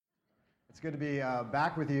It's good to be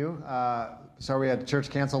back with you. Sorry we had church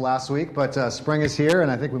cancel last week, but spring is here, and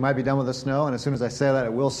I think we might be done with the snow, and as soon as I say that,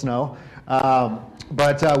 it will snow.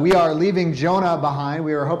 But we are leaving Jonah behind.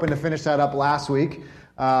 We were hoping to finish that up last week,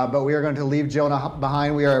 but we are going to leave Jonah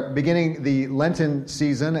behind. We are beginning the Lenten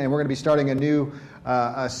season, and we're going to be starting a new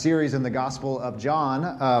a series in the Gospel of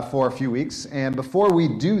John for a few weeks. And before we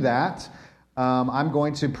do that, I'm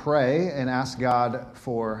going to pray and ask God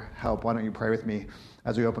for help. Why don't you pray with me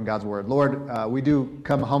as we open God's Word? Lord, we do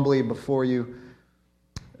come humbly before you.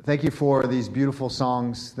 Thank you for these beautiful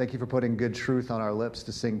songs. Thank you for putting good truth on our lips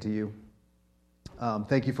to sing to you.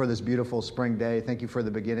 Thank you for this beautiful spring day. Thank you for the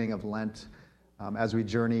beginning of Lent as we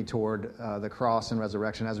journey toward the cross and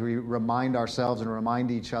resurrection, as we remind ourselves and remind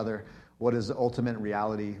each other what is ultimate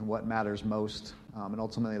reality, what matters most. And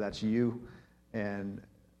ultimately that's you and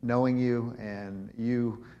knowing you and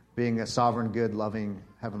you being a sovereign, good, loving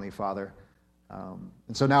Heavenly Father.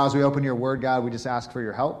 And so now as we open your word, God, we just ask for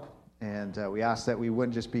your help. And we ask that we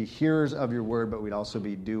wouldn't just be hearers of your word, but we'd also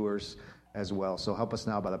be doers as well. So help us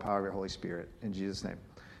now by the power of your Holy Spirit. In Jesus' name,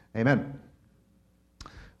 amen.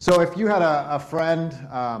 So if you had a friend,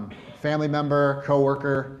 family member,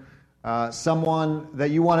 coworker, someone that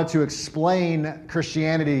you wanted to explain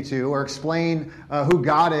Christianity to or explain who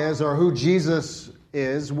God is or who Jesus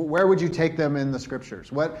is, where would you take them in the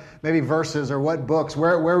scriptures? What maybe verses or what books?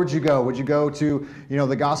 Where would you go? Would you go to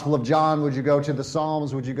the Gospel of John? Would you go to the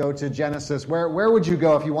Psalms? Would you go to Genesis? Where would you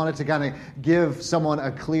go if you wanted to kind of give someone a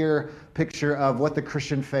clear picture of what the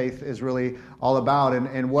Christian faith is really all about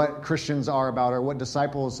and what Christians are about or what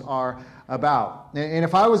disciples are about? And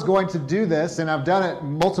if I was going to do this, and I've done it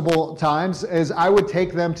multiple times, is I would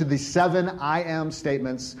take them to the 7 I am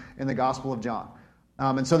statements in the Gospel of John.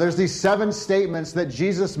 And so there's these 7 statements that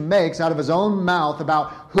Jesus makes out of his own mouth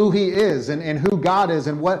about who he is and who God is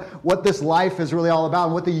and what this life is really all about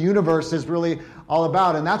and what the universe is really all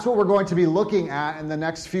about. And that's what we're going to be looking at in the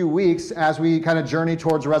next few weeks as we kind of journey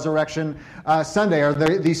towards Resurrection Sunday, are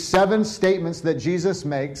these 7 statements that Jesus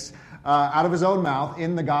makes out of his own mouth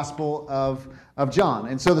in the Gospel of John.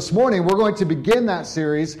 And so this morning, we're going to begin that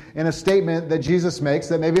series in a statement that Jesus makes,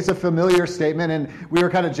 that maybe it's a familiar statement. And we were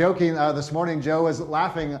kind of joking this morning, Joe was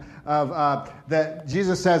laughing that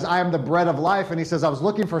Jesus says, I am the bread of life. And he says, I was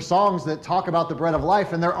looking for songs that talk about the bread of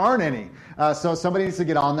life, and there aren't any. So somebody needs to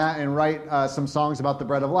get on that and write some songs about the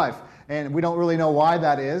bread of life. And we don't really know why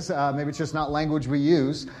that is. Maybe it's just not language we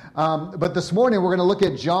use. But this morning, we're going to look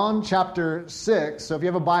at John chapter 6. So if you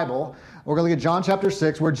have a Bible, we're going to look at John chapter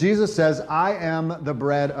 6, where Jesus says, I am the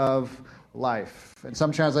bread of life. And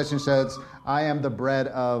some translation says, I am the bread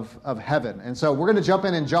of heaven. And so we're going to jump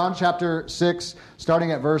in John chapter 6,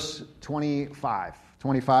 starting at verse 25.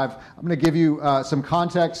 I'm going to give you some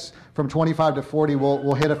context from 25 to 40.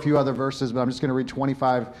 We'll hit a few other verses, but I'm just going to read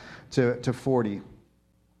 25 to 40.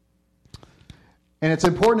 And it's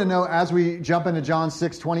important to know as we jump into John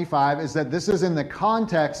 6:25 is that this is in the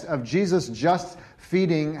context of Jesus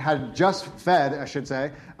had just fed,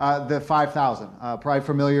 the 5,000. Probably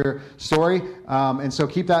familiar story. And so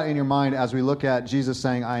keep that in your mind as we look at Jesus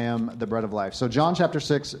saying, I am the bread of life. So John chapter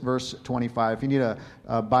 6, verse 25. If you need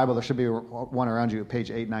a Bible, there should be one around you,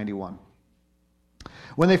 page 891.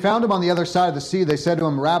 When they found him on the other side of the sea, they said to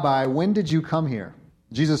him, Rabbi, when did you come here?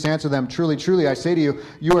 Jesus answered them, Truly, truly, I say to you,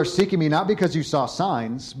 you are seeking me not because you saw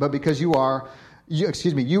signs, but because you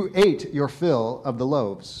ate your fill of the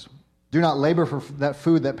loaves. Do not labor for that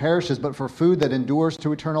food that perishes, but for food that endures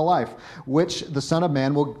to eternal life, which the Son of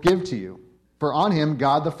Man will give to you. For on him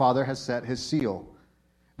God the Father has set his seal.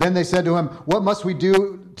 Then they said to him, What must we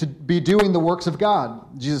do to be doing the works of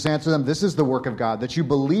God? Jesus answered them, This is the work of God, that you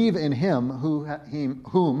believe in him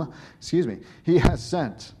whom he has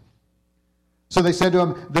sent. So they said to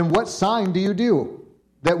him, Then what sign do you do,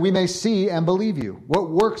 that we may see and believe you? What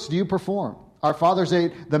works do you perform? Our fathers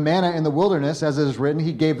ate the manna in the wilderness, as it is written,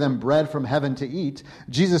 he gave them bread from heaven to eat.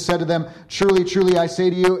 Jesus said to them, Truly, truly, I say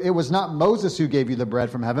to you, it was not Moses who gave you the bread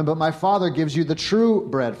from heaven, but my Father gives you the true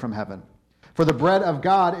bread from heaven. For the bread of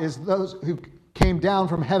God is those who came down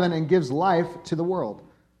from heaven and gives life to the world.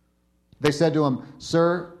 They said to him,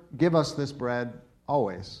 Sir, give us this bread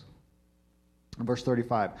always. Verse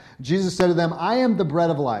 35, Jesus said to them, I am the bread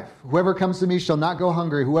of life. Whoever comes to me shall not go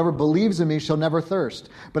hungry. Whoever believes in me shall never thirst.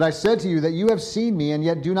 But I said to you that you have seen me and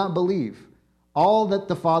yet do not believe. All that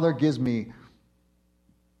the Father gives me,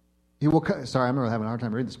 he will... Sorry, I'm really having a hard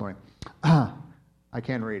time reading this morning. I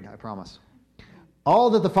can read, I promise. All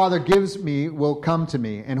that the Father gives me will come to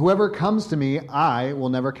me, and whoever comes to me, I will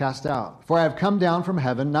never cast out. For I have come down from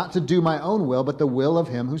heaven not to do my own will, but the will of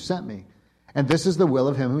him who sent me. And this is the will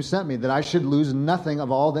of him who sent me, that I should lose nothing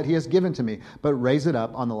of all that he has given to me, but raise it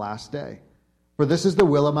up on the last day. For this is the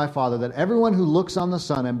will of my Father, that everyone who looks on the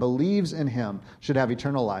Son and believes in him should have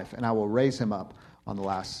eternal life, and I will raise him up on the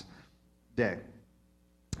last day.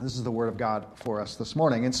 This is the word of God for us this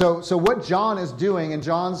morning. And so what John is doing in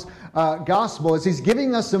John's gospel is he's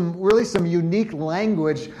giving us some unique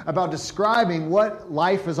language about describing what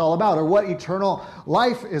life is all about, or what eternal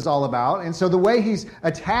life is all about. And so the way he's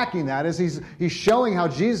attacking that is he's showing how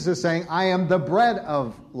Jesus is saying, I am the bread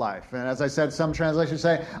of life. And as I said, some translations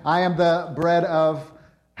say, I am the bread of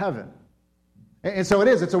heaven. And so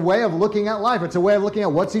it's a way of looking at life. It's a way of looking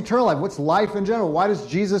at what's eternal life, what's life in general. Why does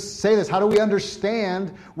Jesus say this? How do we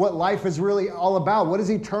understand what life is really all about? What is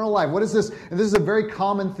eternal life? What is this? And this is a very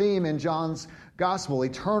common theme in John's gospel,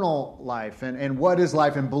 eternal life, and what is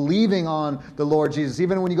life, and believing on the Lord Jesus.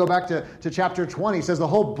 Even when you go back to chapter 20, he says the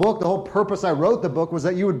whole book, the whole purpose I wrote the book was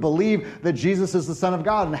that you would believe that Jesus is the Son of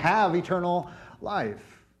God and have eternal life.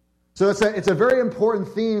 So it's a very important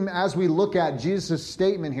theme as we look at Jesus'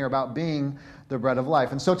 statement here about being the bread of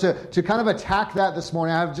life. And so to kind of attack that this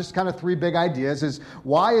morning, I have just kind of three big ideas. Is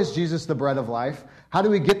why is Jesus the bread of life? How do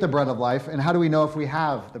we get the bread of life? And how do we know if we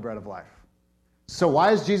have the bread of life? So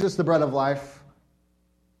why is Jesus the bread of life?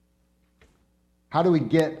 How do we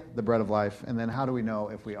get the bread of life? And then how do we know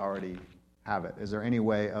if we already have it? Is there any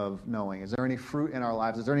way of knowing? Is there any fruit in our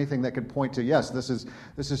lives? Is there anything that could point to, yes, this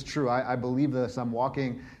is true. I believe this. I'm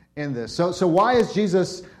walking in this. So why is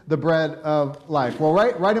Jesus the bread of life? Well,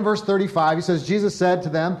 right in verse 35, he says, Jesus said to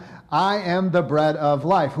them, I am the bread of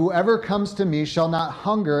life. Whoever comes to me shall not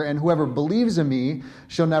hunger, and whoever believes in me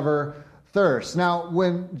shall never thirst. Now,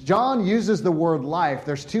 when John uses the word life,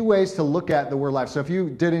 there's two ways to look at the word life. So if you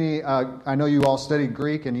did any, I know you all studied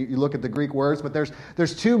Greek and you look at the Greek words, but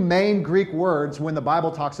there's two main Greek words when the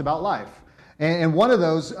Bible talks about life. And one of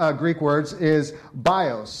those Greek words is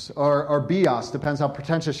bios or bios, depends how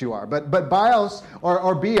pretentious you are. But bios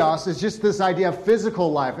or bios is just this idea of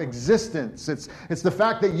physical life, existence. It's the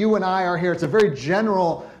fact that you and I are here. It's a very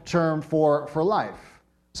general term for life.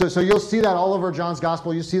 So you'll see that all over John's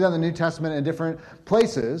gospel. You see that in the New Testament in different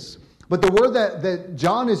places. But the word that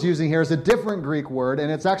John is using here is a different Greek word,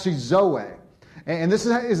 and it's actually zoe. And this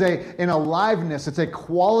is an aliveness. It's a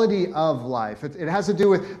quality of life. It has to do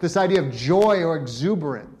with this idea of joy or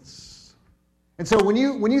exuberance. And so when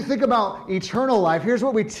you think about eternal life, here's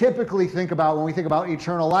what we typically think about when we think about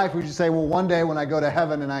eternal life. We just say, well, one day when I go to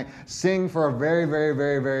heaven and I sing for a very, very,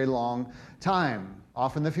 very, very long time,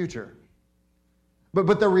 off in the future.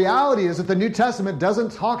 But the reality is that the New Testament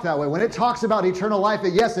doesn't talk that way. When it talks about eternal life,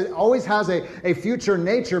 it always has a future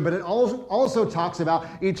nature, but it also talks about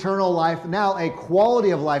eternal life now, a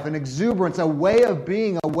quality of life, an exuberance, a way of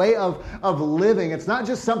being, a way of living. It's not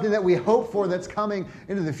just something that we hope for that's coming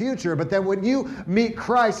into the future, but that when you meet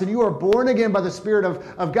Christ and you are born again by the Spirit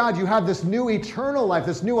of God, you have this new eternal life,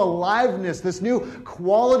 this new aliveness, this new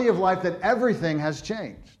quality of life that everything has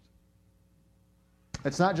changed.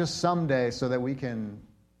 It's not just someday so that we can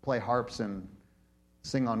play harps and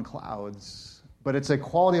sing on clouds, but it's a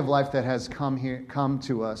quality of life that has come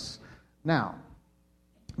to us now.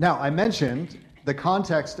 Now, I mentioned the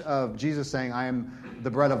context of Jesus saying, I am the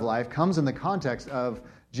bread of life, comes in the context of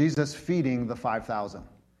Jesus feeding the 5,000.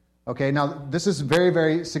 Okay, now this is very,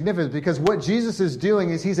 very significant because what Jesus is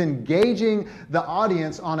doing is he's engaging the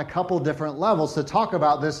audience on a couple different levels to talk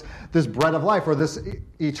about this bread of life or this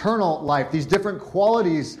eternal life, these different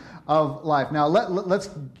qualities of life. Now, let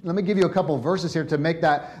me give you a couple of verses here to make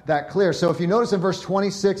that clear. So if you notice in verse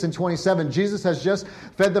 26 and 27, Jesus has just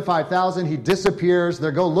fed the 5,000. He disappears.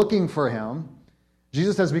 They go looking for him.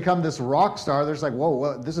 Jesus has become this rock star. They're just like,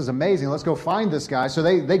 whoa, this is amazing. Let's go find this guy. So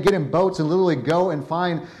they get in boats and literally go and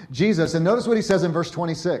find Jesus. And notice what he says in verse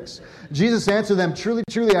 26. Jesus answered them, truly,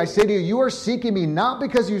 truly, I say to you, you are seeking me not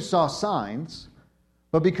because you saw signs,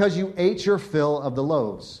 but because you ate your fill of the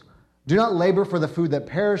loaves. Do not labor for the food that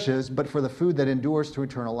perishes, but for the food that endures to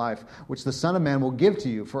eternal life, which the Son of Man will give to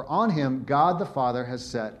you. For on him God the Father has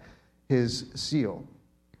set his seal.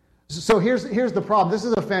 So here's the problem. This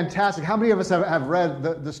is a fantastic... How many of us have read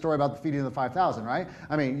the story about the feeding of the 5,000, right?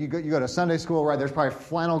 I mean, you go to Sunday school, right? There's probably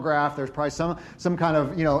flannel graph. There's probably some kind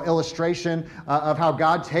of illustration of how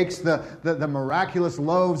God takes the miraculous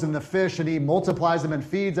loaves and the fish and he multiplies them and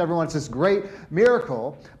feeds everyone. It's this great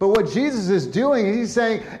miracle. But what Jesus is doing is he's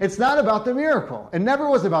saying it's not about the miracle. It never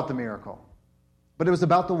was about the miracle. But it was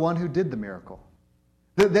about the one who did the miracle.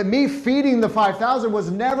 That me feeding the 5,000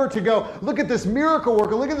 was never to go, look at this miracle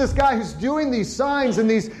worker, look at this guy who's doing these signs and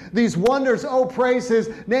these wonders, oh, praise his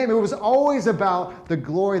name. It was always about the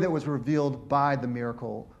glory that was revealed by the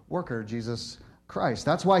miracle worker, Jesus Christ.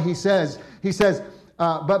 That's why he says,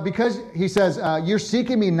 but because he says, you're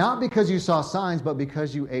seeking me not because you saw signs, but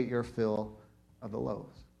because you ate your fill of the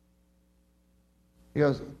loaves. He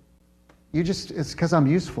goes, it's because I'm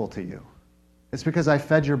useful to you. It's because I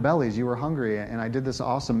fed your bellies. You were hungry, and I did this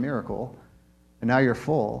awesome miracle, and now you're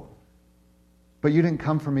full. But you didn't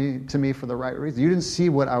come to me for the right reason. You didn't see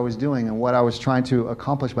what I was doing and what I was trying to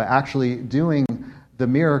accomplish by actually doing the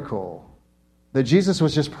miracle. That Jesus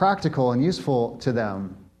was just practical and useful to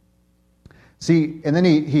them. See, and then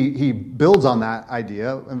he builds on that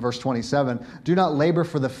idea in verse 27. Do not labor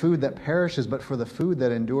for the food that perishes, but for the food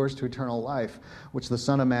that endures to eternal life, which the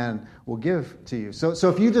Son of Man will give to you. So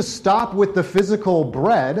if you just stop with the physical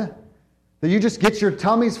bread, that you just get your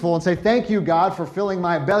tummies full and say, thank you, God, for filling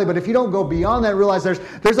my belly. But if you don't go beyond that, realize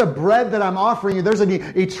there's a bread that I'm offering you. There's an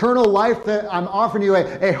eternal life that I'm offering you,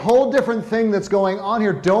 a whole different thing that's going on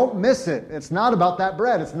here. Don't miss it. It's not about that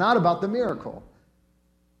bread. It's not about the miracle.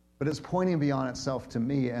 But it's pointing beyond itself to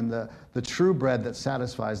me and the true bread that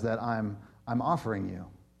satisfies that I'm offering you.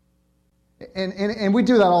 And we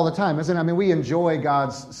do that all the time, isn't it? I mean, we enjoy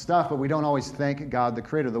God's stuff, but we don't always thank God, the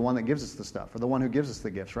Creator, the one that gives us the stuff, or the one who gives us the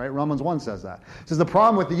gifts, right? Romans 1 says that. It says the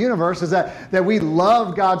problem with the universe is that we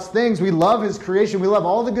love God's things. We love His creation. We love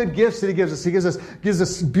all the good gifts that He gives us. He gives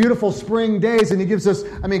us beautiful spring days, and He gives us,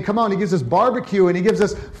 He gives us barbecue, and He gives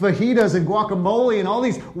us fajitas and guacamole and all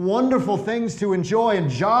these wonderful things to enjoy, and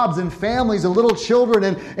jobs and families and little children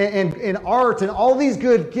and art and all these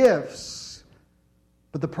good gifts.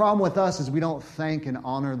 But the problem with us is we don't thank and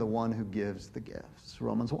honor the one who gives the gifts.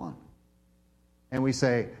 Romans 1. And we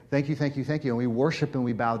say, thank you, thank you, thank you. And we worship and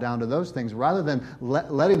we bow down to those things rather than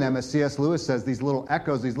letting them, as C.S. Lewis says, these little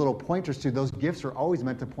echoes, these little pointers to those gifts are always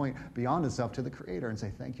meant to point beyond itself to the Creator and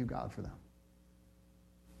say, thank you, God, for them.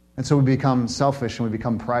 And so we become selfish and we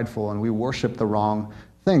become prideful and we worship the wrong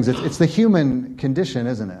things. It's the human condition,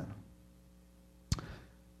 isn't it?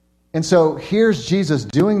 And so here's Jesus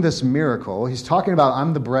doing this miracle. He's talking about,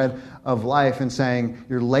 I'm the bread of life, and saying,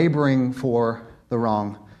 you're laboring for the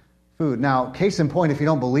wrong food. Now, case in point, if you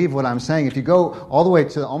don't believe what I'm saying, if you go all the way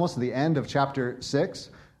to almost the end of chapter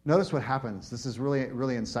 6, notice what happens. This is really,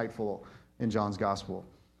 really insightful in John's gospel.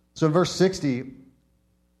 So in verse 60,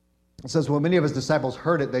 it says, when many of his disciples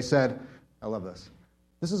heard it, they said, I love this.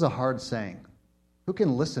 This is a hard saying. Who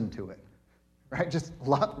can listen to it? Right? Just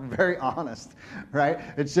very honest, right?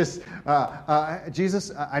 It's just, Jesus,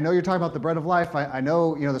 I know you're talking about the bread of life. I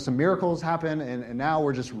know, there's some miracles happen, and now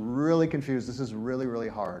we're just really confused. This is really, really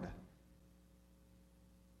hard.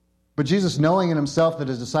 But Jesus, knowing in himself that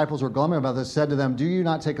his disciples were gluming about this, said to them, do you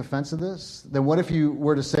not take offense to this? Then what if you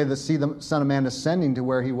were to say, see the Son of Man ascending to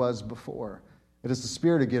where he was before? It is the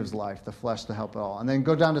Spirit who gives life, the flesh to help it all. And then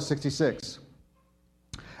go down to 66.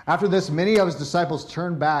 After this, many of his disciples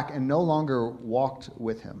turned back and no longer walked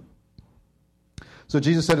with him. So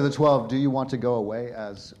Jesus said to the 12, do you want to go away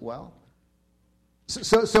as well?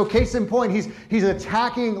 So case in point, he's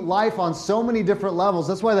attacking life on so many different levels.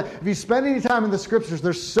 That's why if you spend any time in the Scriptures,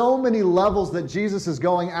 there's so many levels that Jesus is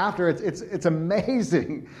going after. It's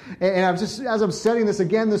amazing. And I'm just, as I'm studying this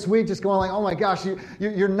again this week, just going like, oh my gosh,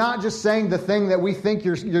 you're not just saying the thing that we think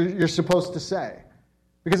you're supposed to say.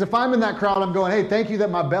 Because if I'm in that crowd, I'm going, hey, thank you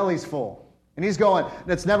that my belly's full. And he's going,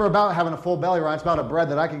 it's never about having a full belly, right? It's about a bread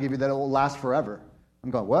that I can give you that will last forever.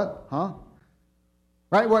 I'm going, what? Huh?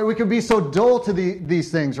 Right? Well, we can be so dull to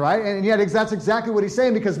these things, right? And yet that's exactly what he's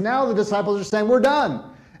saying, because now the disciples are saying, we're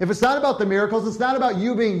done. If it's not about the miracles, it's not about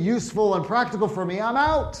you being useful and practical for me, I'm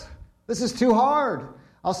out. This is too hard.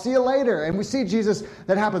 I'll see you later. And we see Jesus,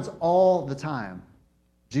 that happens all the time.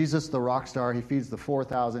 Jesus, the rock star, he feeds the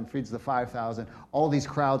 4,000, feeds the 5,000. All these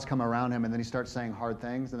crowds come around him, and then he starts saying hard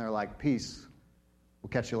things, and they're like, peace, we'll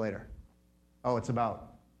catch you later. Oh, it's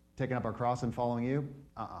about taking up our cross and following you?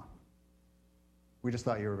 We just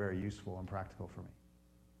thought you were very useful and practical for me.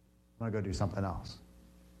 I'm going to go do something else.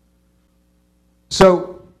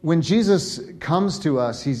 So when Jesus comes to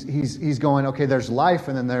us, he's going, okay, there's life,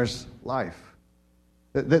 and then there's life.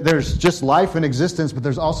 There's just life and existence, but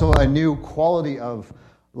there's also a new quality of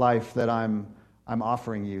life that I'm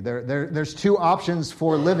offering you. There's two options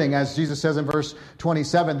for living, as Jesus says in verse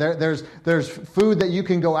 27. There's food that you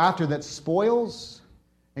can go after that spoils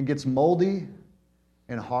and gets moldy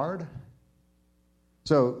and hard.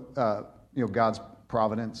 So, God's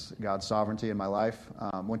providence, God's sovereignty in my life.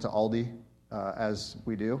 Went to Aldi, as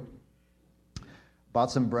we do. Bought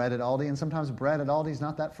some bread at Aldi, and sometimes bread at Aldi is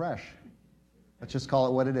not that fresh. Let's just call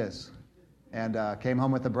it what it is. And came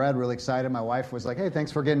home with the bread, really excited. My wife was like, hey,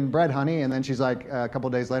 thanks for getting bread, honey. And then she's like, a couple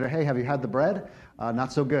of days later, hey, have you had the bread?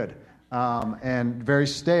 Not so good. and very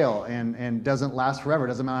stale and doesn't last forever.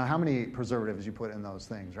 Doesn't matter how many preservatives you put in those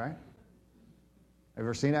things, right?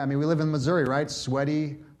 Ever seen it? I mean, we live in Missouri, right?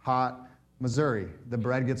 Sweaty, hot Missouri. The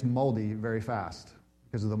bread gets moldy very fast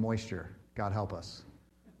because of the moisture. God help us.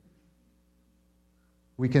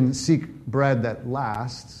 We can seek bread that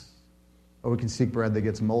lasts, or we can seek bread that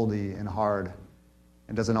gets moldy and hard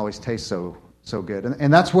and doesn't always taste so good.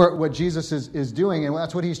 And that's what Jesus is doing, and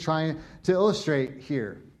that's what he's trying to illustrate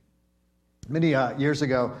here. Many years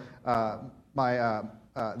ago,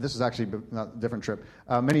 this is actually a different trip.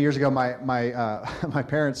 Many years ago, my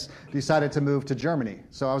parents decided to move to Germany.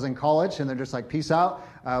 So I was in college, and they're just like, peace out.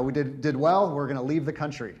 We did well. We're going to leave the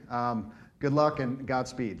country. Good luck and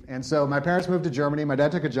Godspeed. And so my parents moved to Germany. My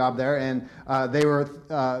dad took a job there, and they were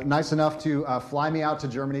nice enough to fly me out to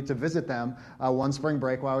Germany to visit them one spring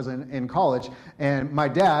break while I was in college. And my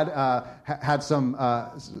dad had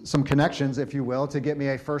some connections, if you will, to get me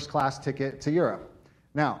a first-class ticket to Europe.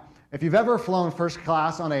 Now, if you've ever flown first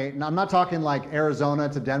class on I'm not talking like Arizona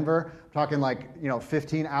to Denver, I'm talking like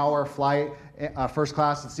 15-hour flight first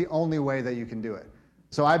class. It's the only way that you can do it.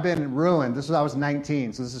 So I've been ruined. I was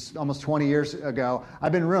 19, so this is almost 20 years ago.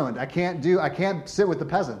 I've been ruined. I can't sit with the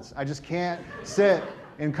peasants. I just can't sit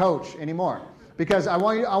and coach anymore. Because I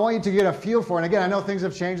want you to get a feel for it. And again, I know things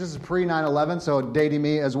have changed. This is pre-9/11, so dating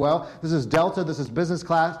me as well. This is Delta. This is business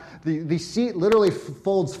class. The seat literally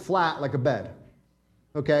folds flat like a bed.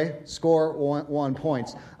 Okay, score 1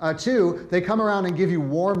 points. 2, they come around and give you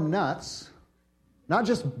warm nuts. Not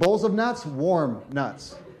just bowls of nuts, warm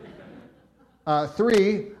nuts.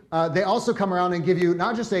 3, they also come around and give you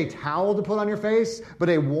not just a towel to put on your face, but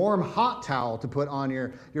a warm, hot towel to put on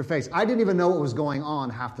your face. I didn't even know what was going on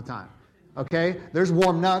half the time. Okay? There's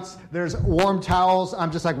warm nuts. There's warm towels.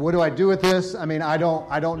 I'm just like, what do I do with this? I mean, I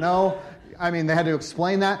don't know. I mean, they had to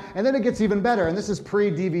explain that. And then it gets even better. And this is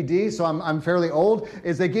pre-DVD, so I'm fairly old,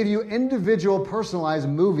 is they give you individual personalized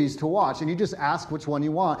movies to watch. And you just ask which one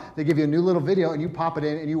you want. They give you a new little video, and you pop it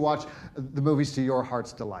in, and you watch the movies to your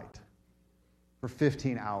heart's delight for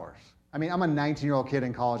 15 hours. I mean, I'm a 19-year-old kid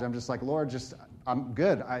in college. I'm just like, Lord, I'm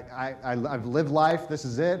good. I've lived life. This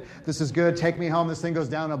is it. This is good. Take me home. This thing goes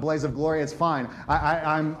down in a blaze of glory. It's fine.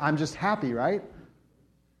 I'm just happy, right?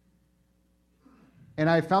 And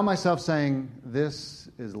I found myself saying, this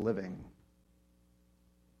is living.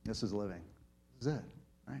 This is living. This is it,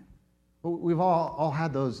 right? We've all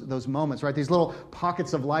had those moments, right? These little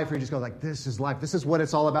pockets of life where you just go like, this is life. This is what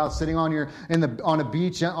it's all about. Sitting on a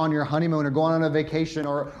beach on your honeymoon, or going on a vacation,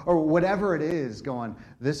 or whatever it is, going,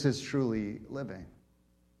 this is truly living.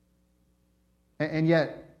 And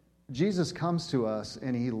yet, Jesus comes to us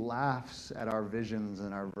and he laughs at our visions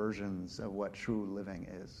and our versions of what true living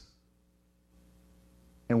is.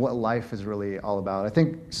 And what life is really all about. I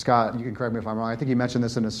think, Scott, you can correct me if I'm wrong, I think he mentioned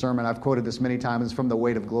this in his sermon. I've quoted this many times. It's from The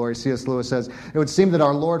Weight of Glory. C.S. Lewis says, it would seem that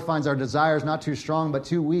our Lord finds our desires not too strong, but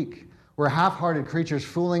too weak. We're half-hearted creatures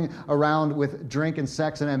fooling around with drink and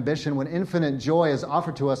sex and ambition when infinite joy is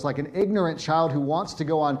offered to us like an ignorant child who wants to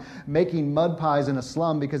go on making mud pies in a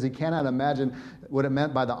slum because he cannot imagine what it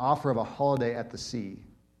meant by the offer of a holiday at the sea.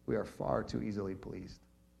 We are far too easily pleased.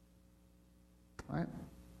 All right?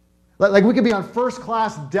 Like we could be on first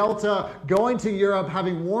class Delta, going to Europe,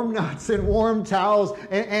 having warm nuts and warm towels,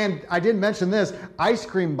 and I didn't mention this, ice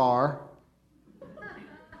cream bar.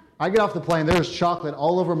 I get off the plane, there's chocolate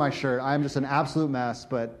all over my shirt. I am just an absolute mess,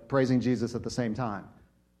 but praising Jesus at the same time.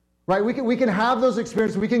 Right? We can have those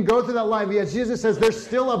experiences. We can go through that life. Yes, Jesus says there's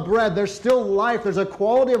still a bread. There's still life. There's a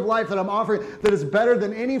quality of life that I'm offering that is better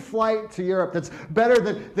than any flight to Europe. That's better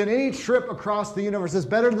than any trip across the universe. It's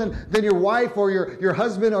better than your wife or your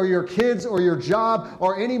husband or your kids or your job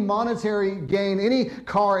or any monetary gain, any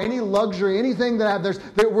car, any luxury, anything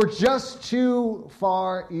that we're just too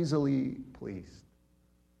far easily pleased.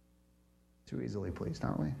 Too easily pleased,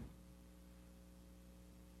 aren't we?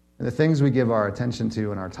 And the things we give our attention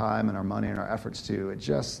to and our time and our money and our efforts to, it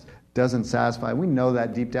just doesn't satisfy. We know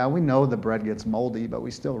that deep down. We know the bread gets moldy, but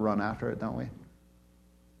we still run after it, don't we?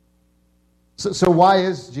 So why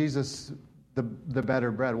is Jesus the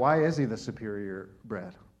better bread? Why is he the superior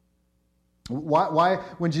bread? Why,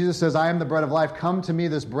 when Jesus says, I am the bread of life, come to me,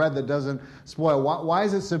 this bread that doesn't spoil, why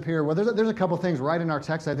is it superior? Well, there's a couple things right in our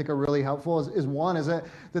text I think are really helpful. One is that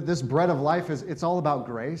this bread of life it's all about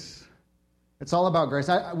grace. It's all about grace.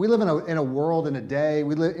 We live in a world, in a day,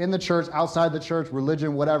 we live in the church, outside the church,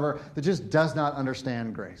 religion, whatever, that just does not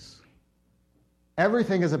understand grace.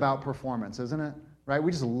 Everything is about performance, isn't it? Right?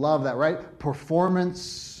 We just love that, right?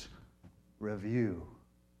 Performance review,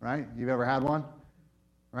 right? You've ever had one?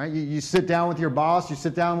 Right? You sit down with your boss, you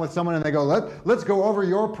sit down with someone and they go, let's go over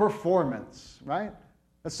your performance, right?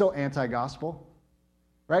 That's so anti-gospel.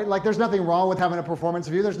 Right? Like there's nothing wrong with having a performance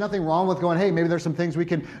review. There's nothing wrong with going, hey, maybe there's some things we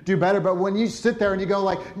can do better. But when you sit there and you go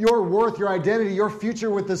like, your worth, your identity, your future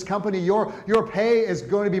with this company, your pay is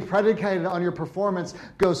going to be predicated on your performance,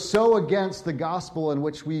 goes so against the gospel in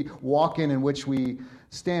which we walk in which we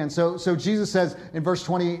stand. So Jesus says in verse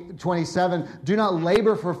 27, do not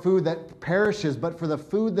labor for food that perishes, but for the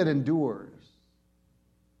food that endures.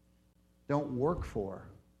 Don't work for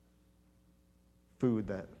food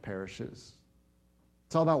that perishes.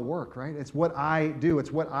 It's all about work, right? It's what I do.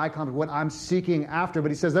 It's what I accomplish, what I'm seeking after.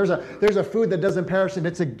 But he says there's a food that doesn't perish, and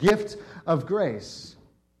it's a gift of grace.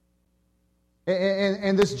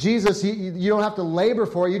 And this Jesus, you don't have to labor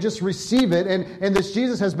for it. You just receive it. And this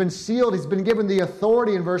Jesus has been sealed. He's been given the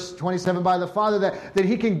authority in verse 27 by the Father that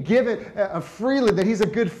he can give it freely, that he's a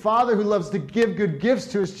good father who loves to give good gifts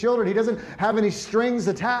to his children. He doesn't have any strings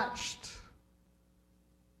attached.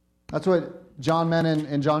 That's what John meant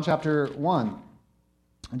in John chapter 1.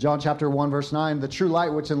 In John chapter 1, verse 9, the true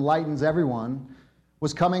light which enlightens everyone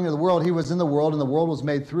was coming to the world. He was in the world, and the world was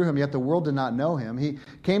made through him, yet the world did not know him. He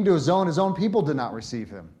came to his own people did not receive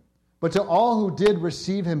him. But to all who did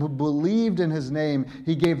receive him, who believed in his name,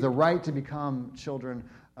 he gave the right to become children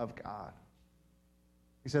of God.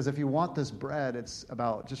 He says, if you want this bread, it's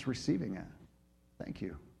about just receiving it. Thank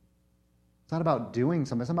you. It's not about doing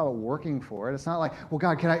something. It's not about working for it. It's not like, well,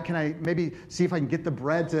 God, can I maybe see if I can get the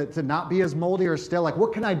bread to not be as moldy or stale? Like,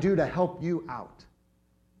 what can I do to help you out?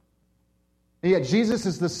 And yet Jesus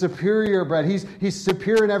is the superior bread. He's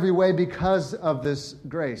superior in every way because of this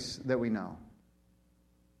grace that we know.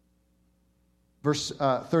 Verse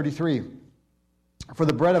 33. For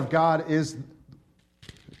the bread of God is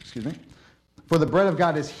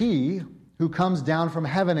he who comes down from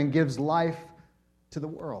heaven and gives life to the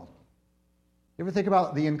world. You ever think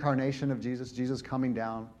about the incarnation of Jesus? Jesus coming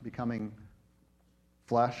down, becoming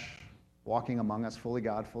flesh, walking among us, fully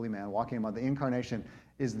God, fully man, walking among. The incarnation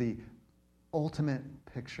is the ultimate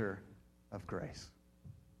picture of grace.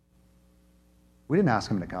 We didn't ask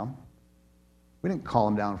him to come. We didn't call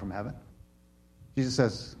him down from heaven. Jesus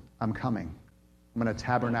says, I'm coming. I'm going to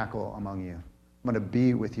tabernacle among you. I'm going to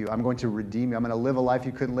be with you. I'm going to redeem you. I'm going to live a life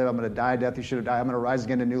you couldn't live. I'm going to die a death you should have died. I'm going to rise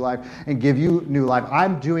again to new life and give you new life.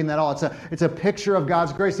 I'm doing that all. It's a picture of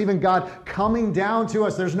God's grace. Even God coming down to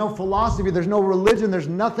us. There's no philosophy. There's no religion. There's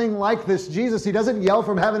nothing like this Jesus. He doesn't yell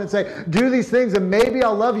from heaven and say, do these things and maybe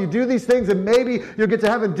I'll love you. Do these things and maybe you'll get to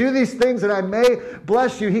heaven. Do these things and I may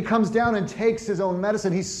bless you. He comes down and takes his own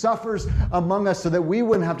medicine. He suffers among us so that we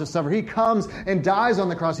wouldn't have to suffer. He comes and dies on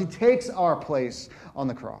the cross. He takes our place on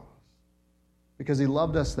the cross. Because he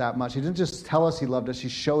loved us that much. He didn't just tell us he loved us. He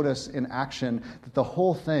showed us in action that the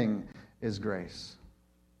whole thing is grace.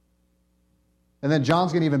 And then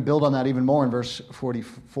John's going to even build on that even more in verse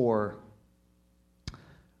 44.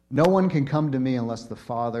 No one can come to me unless the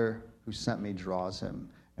Father who sent me draws him,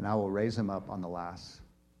 and I will raise him up on the last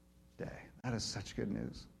day. That is such good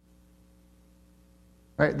news.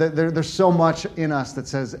 Right? There's so much in us that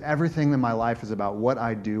says everything in my life is about what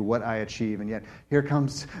I do, what I achieve. And yet here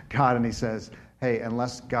comes God and he says, hey,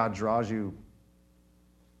 unless God draws you,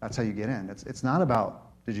 that's how you get in. It's not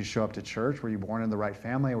about, did you show up to church? Were you born in the right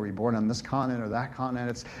family? Were you born on this continent or that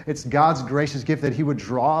continent? It's God's gracious gift that he would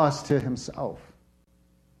draw us to himself.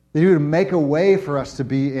 That he would make a way for us to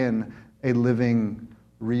be in a living,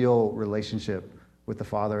 real relationship with the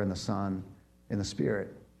Father and the Son and the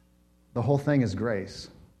Spirit. The whole thing is grace.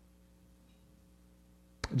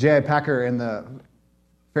 J.I. Packer, in the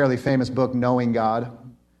fairly famous book, Knowing God,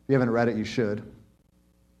 if you haven't read it, you should.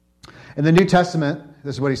 In the New Testament,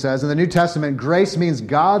 this is what he says, in the New Testament, grace means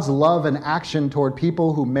God's love and action toward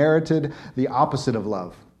people who merited the opposite of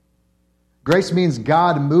love. Grace means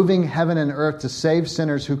God moving heaven and earth to save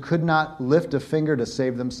sinners who could not lift a finger to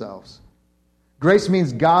save themselves. Grace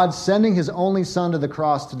means God sending his only Son to the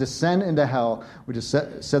cross to descend into hell. We just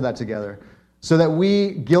said that together. So that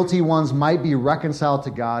we, guilty ones, might be reconciled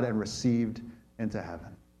to God and received into heaven.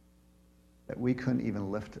 That we couldn't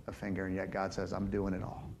even lift a finger, and yet God says, I'm doing it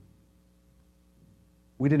all.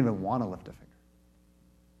 We didn't even want to lift a finger.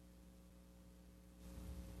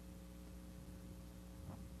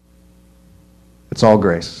 It's all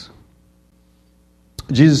grace.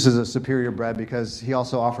 Jesus is a superior bread because he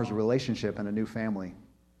also offers a relationship and a new family.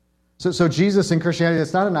 So Jesus in Christianity,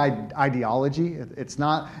 it's not an ideology. It's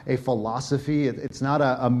not a philosophy. It's not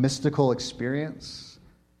a mystical experience.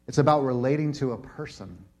 It's about relating to a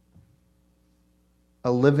person,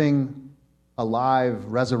 a living alive,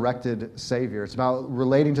 resurrected Savior. It's about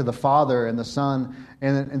relating to the Father and the Son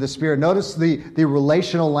and the Spirit. Notice the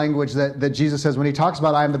relational language that Jesus says when he talks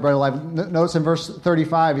about I am the bread of life. Notice in verse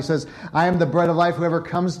 35, he says, I am the bread of life. Whoever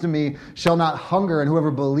comes to me shall not hunger, and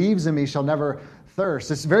whoever believes in me shall never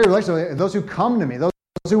thirst. It's very relational. Those who come to me, those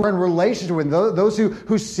who are in relationship with me, those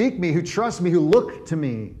who seek me, who trust me, who look to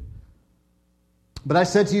me. But I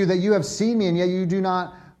said to you that you have seen me, and yet you do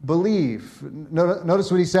not believe. Notice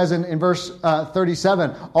what he says in verse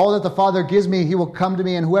 37. All that the Father gives me, he will come to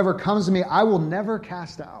me, and whoever comes to me, I will never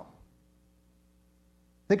cast out.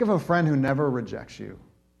 Think of a friend who never rejects you,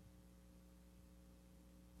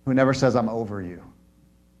 who never says, I'm over you,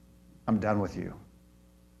 I'm done with you,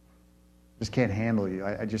 just can't handle you,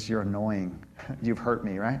 you're annoying, you've hurt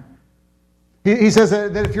me, right? He says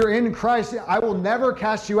that if you're in Christ, I will never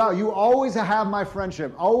cast you out. You always have my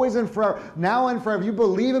friendship, always and forever, now and forever. You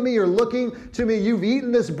believe in me, you're looking to me, you've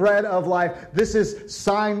eaten this bread of life. This is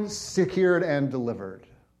signed, secured, and delivered.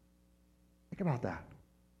 Think about that.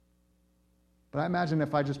 But I imagine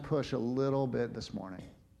if I just push a little bit this morning,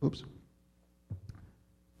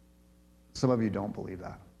 some of you don't believe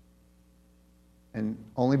that. And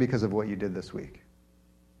only because of what you did this week.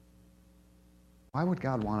 Why would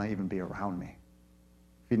God want to even be around me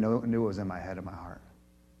if he knew it was in my head and my heart?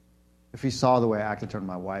 If he saw the way I acted toward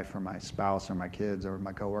my wife or my spouse or my kids or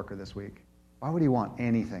my coworker this week, why would he want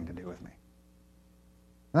anything to do with me?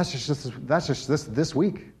 That's just this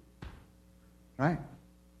week, right?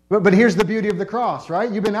 But here's the beauty of the cross,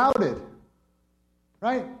 right? You've been outed,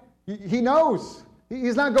 right? He knows.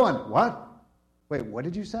 He's not going, what? Wait, what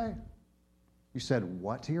did you say? You said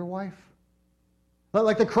what to your wife?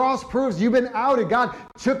 Like the cross proves you've been outed. God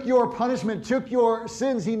took your punishment, took your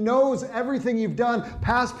sins. He knows everything you've done,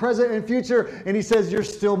 past, present, and future. And he says, you're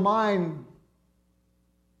still mine.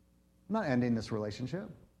 I'm not ending this relationship.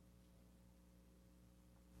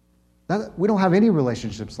 We don't have any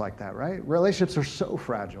relationships like that, right? Relationships are so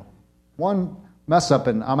fragile. One mess up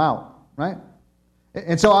and I'm out, right?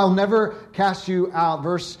 And so I'll never cast you out.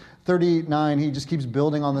 Verse 39, he just keeps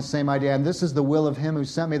building on the same idea. And this is the will of him who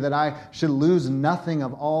sent me, that I should lose nothing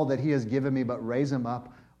of all that he has given me, but raise him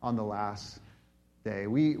up on the last day.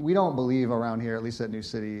 We don't believe around here, at least at New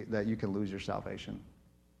City, that you can lose your salvation.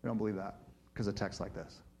 We don't believe that because of texts like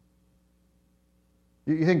this.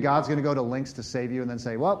 You think God's going to go to lengths to save you and then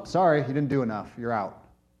say, well, sorry, you didn't do enough. You're out.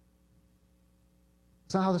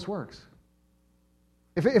 That's not how this works.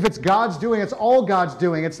 If it's God's doing, it's all God's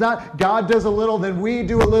doing. It's not God does a little, then we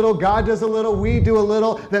do a little, God does a little, we do a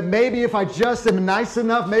little, that maybe if I just am nice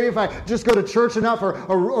enough, maybe if I just go to church enough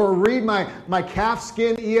or read my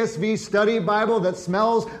calfskin ESV study Bible that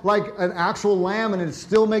smells like an actual lamb and it's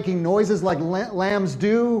still making noises like lambs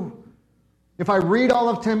do. If I read all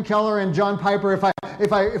of Tim Keller and John Piper, if I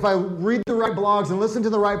read the right blogs and listen to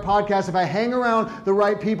the right podcasts, if I hang around the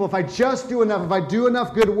right people, if I just do enough, if I do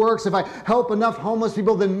enough good works, if I help enough homeless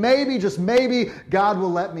people, then maybe, just maybe, God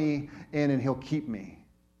will let me in and he'll keep me.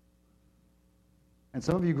 And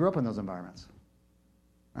some of you grew up in those environments,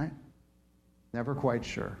 right? Never quite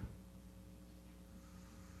sure.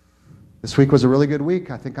 This week was a really good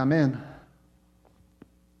week. I think I'm in.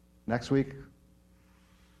 Next week,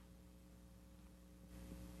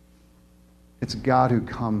 it's God who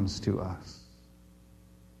comes to us.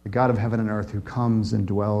 The God of heaven and earth who comes and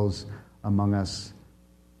dwells among us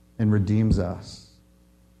and redeems us.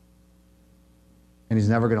 And he's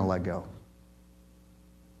never going to let go.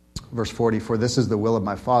 Verse 40, for this is the will of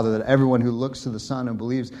my Father, that everyone who looks to the Son and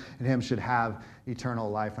believes in him should have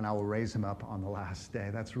eternal life, and I will raise him up on the last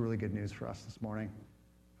day. That's really good news for us this morning.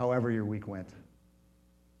 However your week went.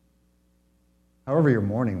 However your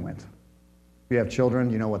morning went. If you have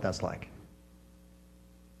children, you know what that's like.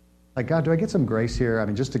 Like, God, do I get some grace here? I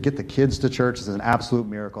mean, just to get the kids to church is an absolute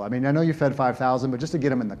miracle. I mean, I know you fed 5,000, but just to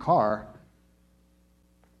get them in the car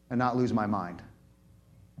and not lose my mind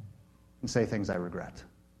and say things I regret.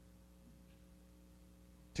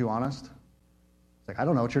 Too honest? It's like, I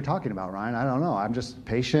don't know what you're talking about, Ryan. I don't know. I'm just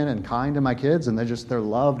patient and kind to my kids, and they're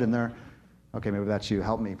loved, and they're, okay, maybe that's you.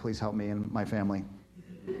 Help me. Please help me and my family.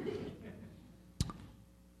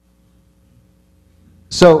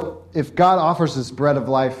 So, if God offers this bread of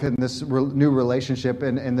life in this new relationship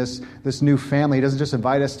and this new family, he doesn't just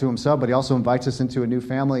invite us to himself, but he also invites us into a new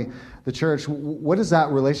family, the church. What does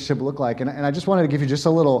that relationship look like? And I just wanted to give you just a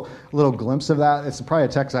little glimpse of that. It's probably a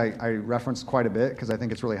text I reference quite a bit because I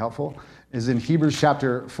think it's really helpful. Is in Hebrews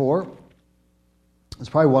chapter 4. It's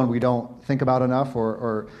probably one we don't think about enough,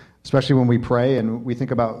 or especially when we pray and we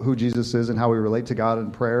think about who Jesus is and how we relate to God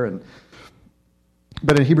in prayer.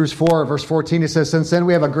 But in Hebrews 4, verse 14, it says, since then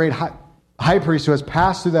we have a great high priest who has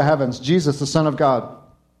passed through the heavens, Jesus, the Son of God.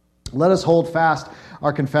 Let us hold fast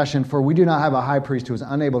our confession, for we do not have a high priest who is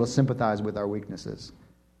unable to sympathize with our weaknesses,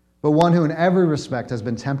 but one who in every respect has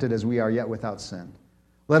been tempted as we are, yet without sin.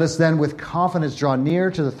 Let us then with confidence draw near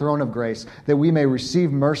to the throne of grace, that we may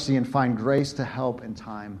receive mercy and find grace to help in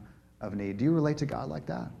time of need. Do you relate to God like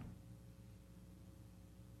that?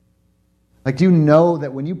 Like, do you know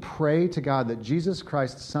that when you pray to God, that Jesus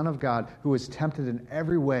Christ, the Son of God, who is tempted in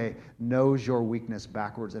every way, knows your weakness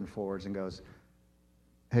backwards and forwards and goes,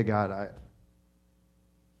 hey, God,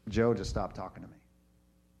 Joe just stopped talking to me.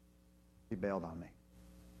 He bailed on me.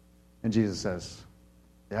 And Jesus says,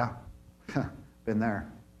 yeah, been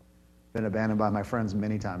there. Been abandoned by my friends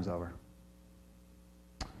many times over.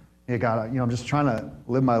 Hey, God, I'm just trying to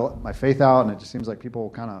live my faith out, and it just seems like people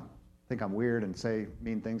kind of think I'm weird and say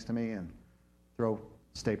mean things to me and throw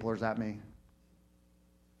staplers at me.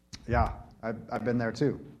 Yeah, I've been there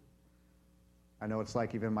too. I know it's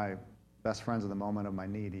like even my best friends at the moment of my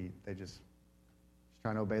need, they just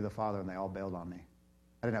trying to obey the Father, and they all bailed on me.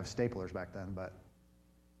 I didn't have staplers back then, but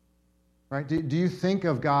right? Do you think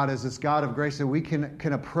of God as this God of grace that we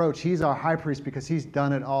can approach? He's our high priest because he's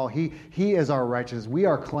done it all. He is our righteousness. We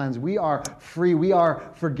are cleansed. We are free. We are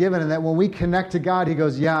forgiven. And that when we connect to God, he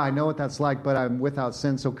goes, yeah, I know what that's like, but I'm without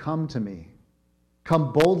sin, so come to me.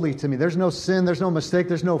 Come boldly to me. There's no sin. There's no mistake.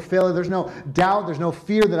 There's no failure. There's no doubt. There's no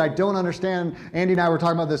fear that I don't understand. Andy and I were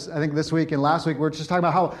talking about this, I think, this week and last week. We were just talking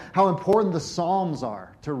about how important the Psalms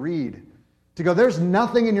are to read. To go, there's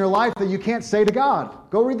nothing in your life that you can't say to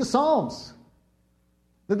God. Go read the Psalms.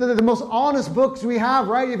 The most honest books we have,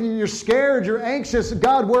 right? If you're scared, you're anxious,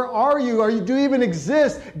 God, where are you? Do you even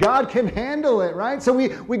exist? God can handle it, right? So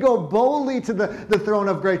we go boldly to the throne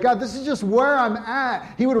of grace. God, this is just where I'm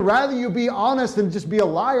at. He would rather you be honest than just be a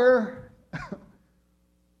liar. I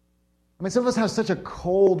mean, some of us have such a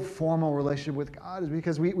cold, formal relationship with God is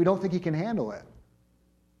because we don't think he can handle it,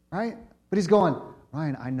 right? But he's going,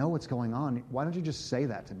 Ryan, I know what's going on. Why don't you just say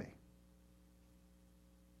that to me?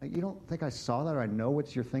 Like, you don't think I saw that, or I know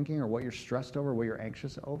what you're thinking, or what you're stressed over, or what you're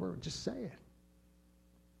anxious over? Just say it.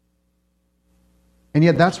 And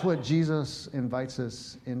yet that's what Jesus invites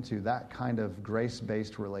us into, that kind of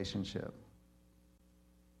grace-based relationship.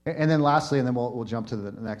 And then lastly, and then we'll jump to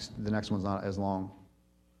the next one's not as long,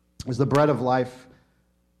 is the bread of life.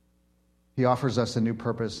 He offers us a new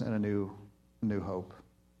purpose and a new hope.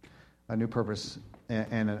 A new purpose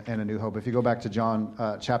and a new hope. If you go back to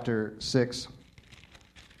John chapter 6,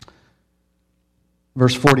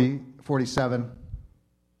 verse 47,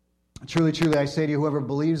 truly, truly, I say to you, whoever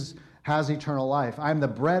believes has eternal life. I am the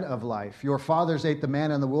bread of life. Your fathers ate the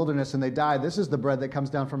manna in the wilderness and they died. This is the bread that comes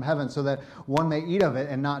down from heaven so that one may eat of it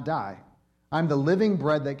and not die. I'm the living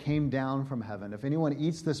bread that came down from heaven. If anyone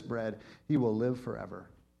eats this bread, he will live forever.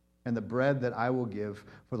 And the bread that I will give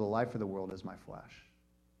for the life of the world is my flesh.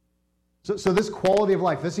 So this quality of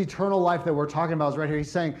life, this eternal life that we're talking about is right here.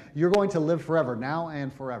 He's saying you're going to live forever, now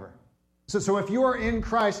and forever. So if you are in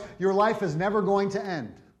Christ, your life is never going to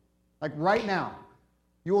end. Like right now.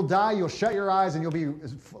 You will die, you'll shut your eyes, and you'll be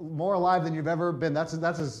more alive than you've ever been. That's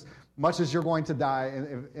as much as you're going to die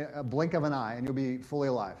in a blink of an eye, and you'll be fully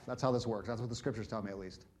alive. That's how this works. That's what the Scriptures tell me, at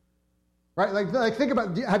least. Right? Like think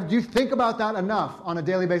about, do you think about that enough on a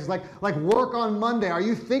daily basis? Like work on Monday. Are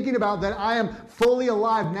you thinking about that I am fully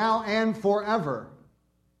alive now and forever?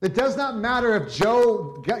 It does not matter if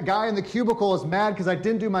Joe, guy in the cubicle, is mad because I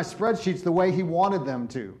didn't do my spreadsheets the way he wanted them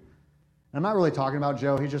to. And I'm not really talking about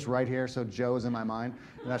Joe. He's just right here, so Joe is in my mind.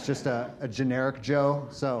 And that's just a generic Joe.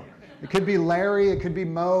 So it could be Larry, it could be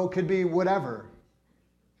Mo, it could be whatever.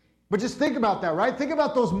 But just think about that, right? Think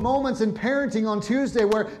about those moments in parenting on Tuesday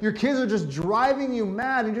where your kids are just driving you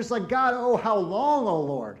mad and you're just like, God, oh, how long, oh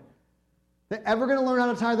Lord? They ever going to learn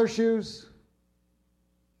how to tie their shoes?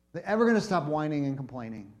 They ever going to stop whining and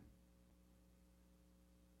complaining?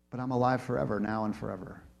 But I'm alive forever, now and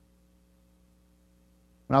forever.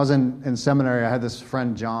 When I was in seminary, I had this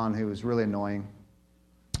friend, John, who was really annoying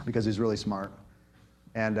because he's really smart.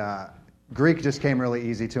 And Greek just came really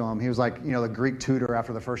easy to him. He was like, the Greek tutor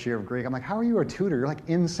after the first year of Greek. I'm like, how are you a tutor? You're like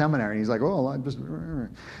in seminary. And he's like, oh, I just...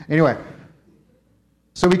 Anyway,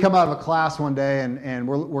 so we come out of a class one day, and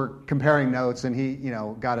we're comparing notes, and he,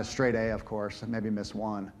 got a straight A, of course, and maybe missed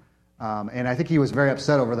one. And I think he was very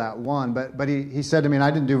upset over that one. But he said to me, and I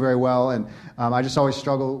didn't do very well, and I just always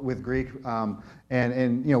struggle with Greek,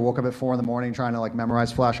 and woke up at 4 a.m. trying to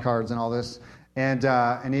memorize flashcards and all this.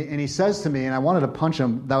 And he says to me, and I wanted to punch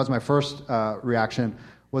him. That was my first reaction.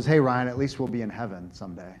 Was, hey Ryan, at least we'll be in heaven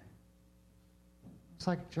someday. It's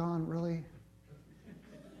like, John, really?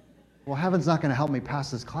 Well, heaven's not going to help me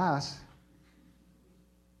pass this class.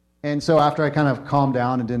 And so after I kind of calmed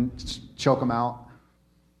down and didn't choke him out,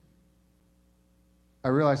 I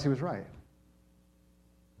realized he was right.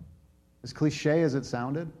 As cliche as it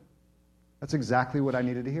sounded, that's exactly what I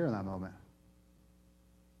needed to hear in that moment.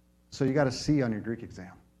 So you got a C on your Greek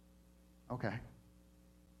exam. Okay.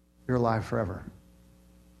 You're alive forever.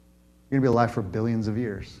 You're going to be alive for billions of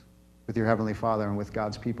years with your Heavenly Father and with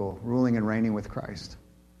God's people, ruling and reigning with Christ.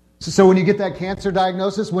 So when you get that cancer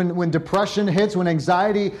diagnosis, when depression hits, when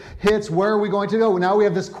anxiety hits, where are we going to go? Now we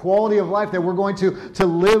have this quality of life that we're going to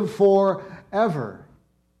live forever.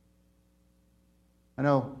 I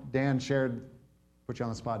know Dan shared, put you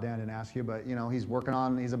on the spot, Dan, I didn't ask you, but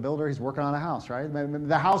he's a builder, he's working on a house, right?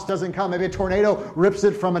 The house doesn't come, maybe a tornado rips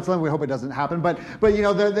it from its limb. We hope it doesn't happen, but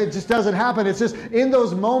it just doesn't happen. It's just in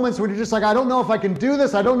those moments when you're just like, I don't know if I can do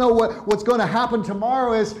this, I don't know what's going to happen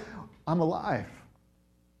tomorrow, is I'm alive.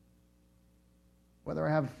 Whether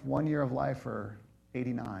I have 1 year of life or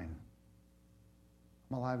 89,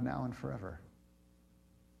 I'm alive now and forever.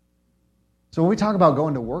 So when we talk about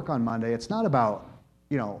going to work on Monday, it's not about,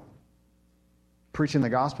 preaching the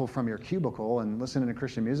gospel from your cubicle and listening to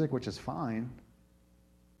Christian music, which is fine.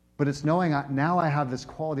 But it's knowing now I have this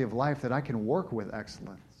quality of life that I can work with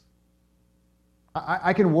excellence.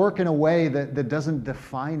 I can work in a way that doesn't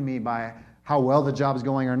define me by how well the job is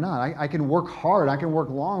going or not. I can work hard. I can work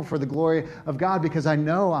long for the glory of God because I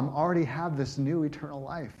know I already have this new eternal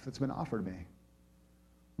life that's been offered me.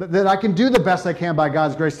 That I can do the best I can by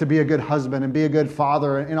God's grace to be a good husband and be a good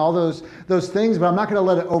father and all those things, but I'm not going to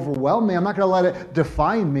let it overwhelm me. I'm not going to let it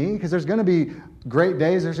define me because there's going to be great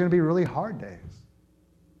days. There's going to be really hard days.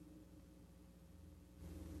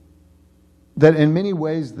 That in many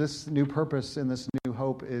ways, this new purpose and this new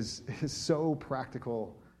hope is so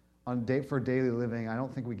practical for daily living. I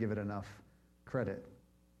don't think we give it enough credit.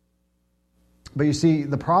 But you see,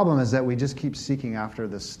 the problem is that we just keep seeking after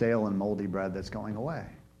this stale and moldy bread that's going away.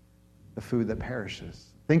 The food that perishes,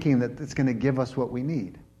 thinking that it's going to give us what we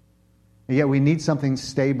need. And yet we need something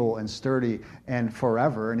stable and sturdy and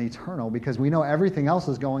forever and eternal because we know everything else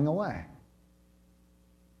is going away.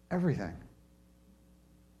 Everything.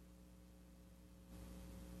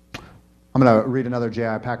 I'm going to read another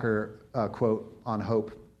J.I. Packer quote on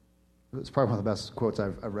hope. It's probably one of the best quotes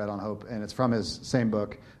I've read on hope, and it's from his same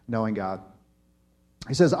book, Knowing God.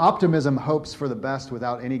 He says, "Optimism hopes for the best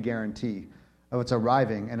without any guarantee of its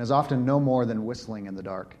arriving and is often no more than whistling in the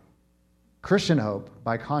dark. Christian hope,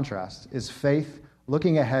 by contrast, is faith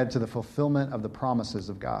looking ahead to the fulfillment of the promises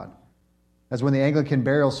of God. As when the Anglican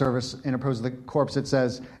burial service interposes the corpse, it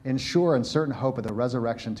says, 'In sure and certain hope of the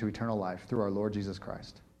resurrection to eternal life through our Lord Jesus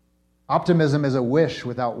Christ.' Optimism is a wish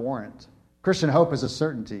without warrant. Christian hope is a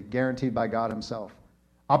certainty guaranteed by God himself.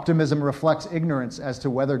 Optimism reflects ignorance as to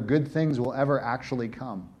whether good things will ever actually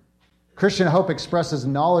come. Christian hope expresses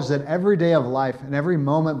knowledge that every day of life and every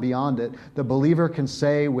moment beyond it, the believer can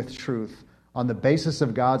say with truth, on the basis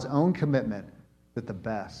of God's own commitment, that the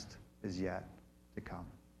best is yet to come."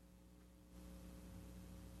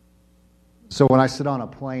 So when I sit on a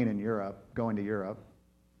plane in Europe, going to Europe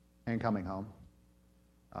and coming home,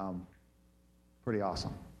 pretty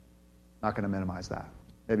awesome. Not going to minimize that.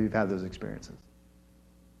 Maybe you've had those experiences.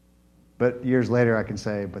 But years later, I can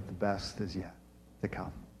say, but the best is yet to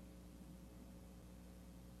come.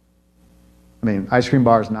 I mean, ice cream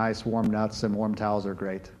bar is nice, warm nuts and warm towels are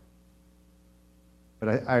great.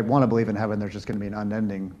 But I want to believe in heaven there's just going to be an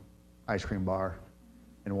unending ice cream bar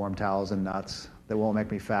and warm towels and nuts that won't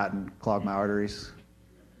make me fat and clog my arteries.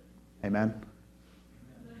 Amen?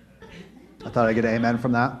 I thought I'd get an amen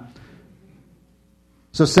from that.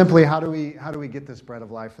 So simply, how do we get this bread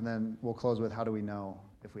of life? And then we'll close with, how do we know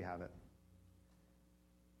if we have it?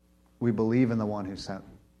 We believe in the one who sent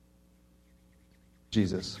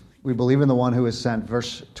Jesus. We believe in the one who is sent.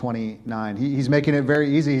 Verse 29. He's making it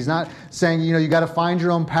very easy. He's not saying, you got to find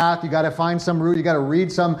your own path. You got to find some route. You got to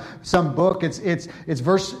read some book. It's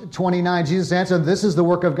verse 29. Jesus answered, "This is the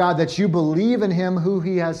work of God, that you believe in him who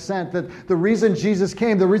he has sent." That the reason Jesus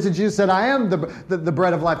came, the reason Jesus said, "I am the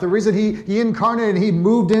bread of life," the reason he incarnated, he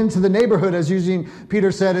moved into the neighborhood, as Eugene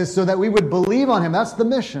Peter said, is so that we would believe on him. That's the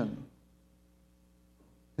mission.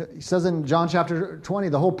 He says in John chapter 20,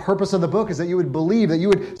 the whole purpose of the book is that you would believe, that you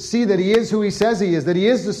would see that he is who he says he is, that he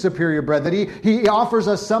is the superior bread, that he offers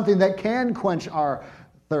us something that can quench our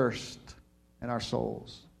thirst and our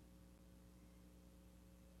souls.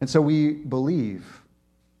 And so we believe.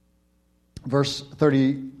 Verse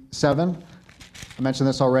 37, I mentioned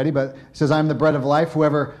this already, but it says, "I am the bread of life.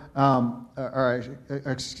 Whoever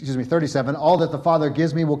excuse me, 37, all that the Father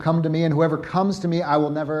gives me will come to me, and whoever comes to me I will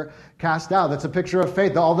never cast out. That's a picture of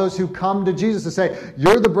faith. All those who come to Jesus to say,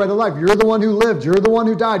 you're the bread of life. You're the one who lived. You're the one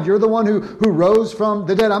who died. You're the one who rose from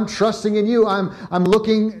the dead. I'm trusting in you. I'm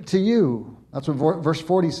looking to you. That's what verse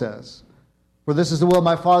 40 says. For this is the will of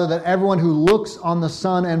my Father, that everyone who looks on the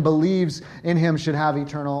Son and believes in him should have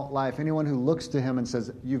eternal life. Anyone who looks to him and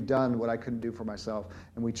says, you've done what I couldn't do for myself,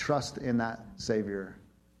 and we trust in that Savior,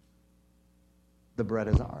 the bread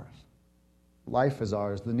is ours. Life is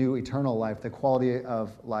ours. The new eternal life, the quality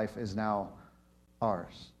of life is now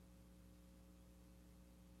ours.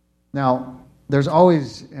 Now, there's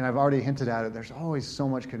always, and I've already hinted at it, there's always so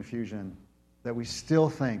much confusion that we still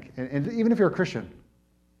think, and even if you're a Christian,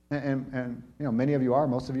 and you know, many of you are,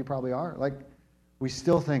 most of you probably are, like, we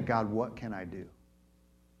still think, God, what can I do?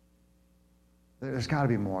 There's got to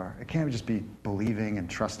be more. It can't just be believing and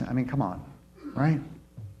trusting. I mean, come on, right?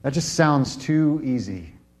 That just sounds too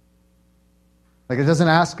easy. Like, it doesn't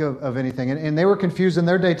ask of anything. And they were confused in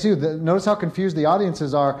their day, too. Notice how confused the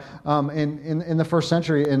audiences are in the first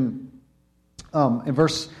century. In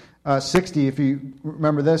verse 60, if you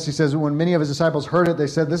remember this, he says, when many of his disciples heard it, they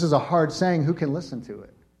said, this is a hard saying. Who can listen to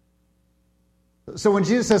it? So when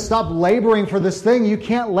Jesus says, stop laboring for this thing you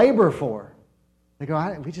can't labor for, they go,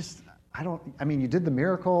 you did the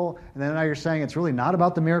miracle, and then now you're saying it's really not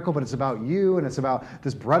about the miracle, but it's about you, and it's about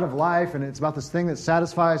this bread of life, and it's about this thing that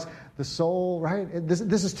satisfies the soul, right? This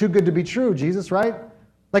is too good to be true, Jesus, right?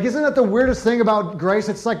 Like, isn't that the weirdest thing about grace?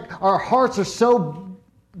 It's like our hearts are so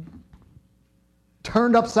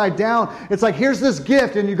turned upside down. It's like, here's this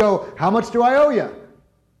gift, and you go, how much do I owe you?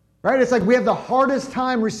 Right? It's like we have the hardest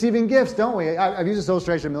time receiving gifts, don't we? I've used this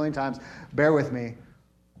illustration a million times. Bear with me.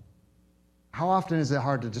 How often is it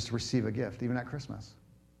hard to just receive a gift, even at Christmas?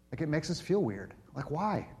 Like, it makes us feel weird. Like,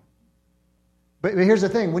 why? But here's the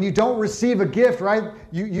thing. When you don't receive a gift, right,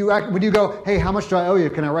 when you go, hey, how much do I owe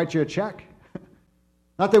you? Can I write you a check?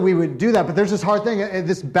 Not that we would do that, but there's this hard thing,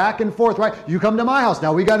 this back and forth, right? You come to my house,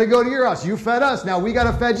 now we got to go to your house. You fed us, now we got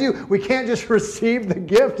to feed you. We can't just receive the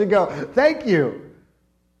gift and go, thank you.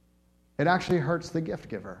 It actually hurts the gift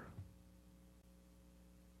giver.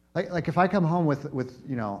 Like if I come home with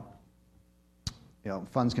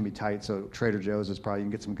funds can be tight, so Trader Joe's is probably, you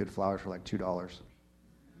can get some good flowers for like $2.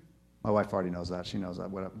 My wife already knows that. She knows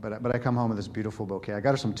that. But I come home with this beautiful bouquet. I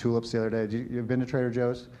got her some tulips the other day. You've been to Trader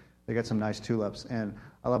Joe's? They got some nice tulips. And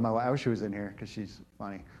I love my wife. I wish she was in here because she's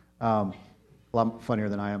funny. A lot funnier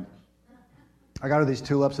than I am. I got her these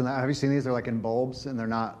tulips. And have you seen these? They're like in bulbs, and they're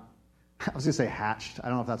not, I was going to say hatched. I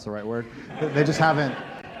don't know if that's the right word. They just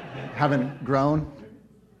haven't grown.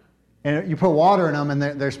 And you put water in them, and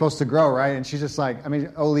they're supposed to grow, right? And she's just like,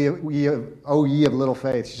 O ye of little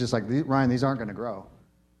faith. She's just like, Ryan, these aren't going to grow.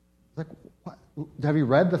 Like, what? Have you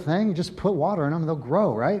read the thing? You just put water in them, and they'll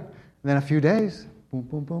grow, right? And then a few days, boom,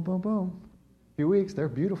 boom, boom, boom, boom. A few weeks, they're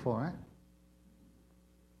beautiful, right?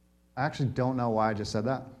 I actually don't know why I just said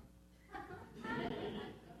that.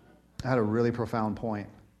 I had a really profound point.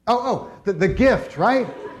 The gift, right?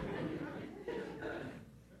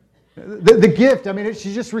 The gift,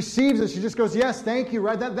 she just receives it. She just goes, yes, thank you,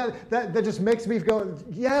 right? That just makes me go,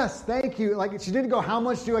 yes, thank you. Like, she didn't go, how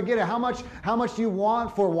much do I get it? How much do you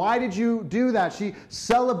want for? Why did you do that? She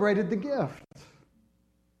celebrated the gift.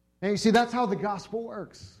 And you see, that's how the gospel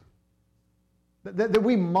works. That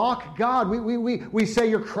we mock God. We say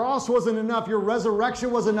your cross wasn't enough. Your resurrection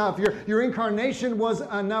was enough. Your incarnation was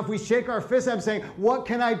enough. We shake our fists at him saying, what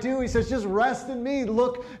can I do? He says, just rest in me.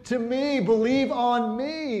 Look to me. Believe on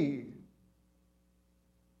me.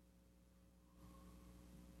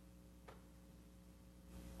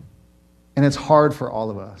 And it's hard for all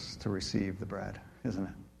of us to receive the bread, isn't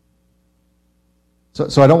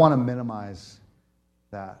it? So I don't want to minimize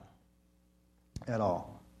that at all.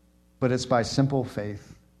 But it's by simple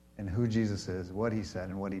faith in who Jesus is, what he said,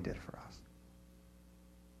 and what he did for us.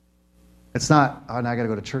 It's not, now I got to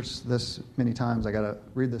go to church this many times. I got to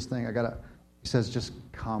read this thing. He says, just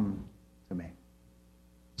come to me.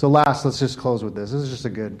 So last, let's just close with this. This is just a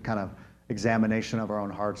good kind of examination of our own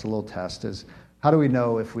hearts, a little test is, how do we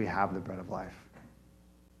know if we have the bread of life?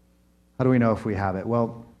 How do we know if we have it?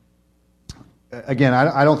 Well, again,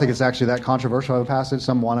 I don't think it's actually that controversial of a passage.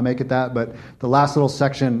 Some want to make it that, but the last little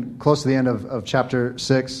section, close to the end of chapter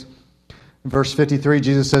 6, verse 53,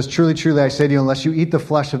 Jesus says, truly, truly, I say to you, unless you eat the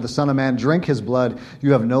flesh of the Son of Man, drink his blood,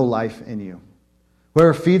 you have no life in you.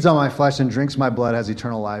 Whoever feeds on my flesh and drinks my blood has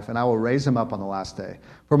eternal life, and I will raise him up on the last day.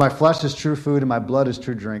 For my flesh is true food, and my blood is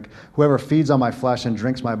true drink. Whoever feeds on my flesh and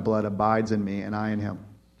drinks my blood abides in me, and I in him.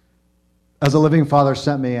 As the living Father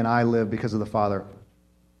sent me, and I live because of the Father.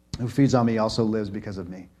 Who feeds on me also lives because of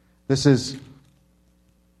me. This is...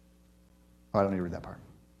 Oh, I don't need to read that part.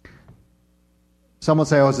 Some would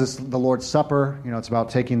say, oh, is this the Lord's Supper? It's about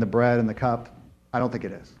taking the bread and the cup. I don't think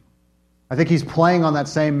it is. I think he's playing on that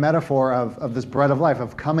same metaphor of this bread of life,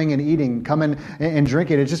 of coming and eating, coming and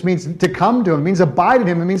drinking. It just means to come to him. It means abide in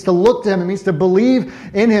him. It means to look to him. It means to believe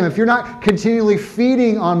in him. If you're not continually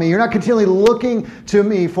feeding on me, you're not continually looking to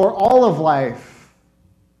me for all of life,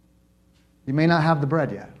 you may not have the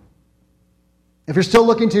bread yet. If you're still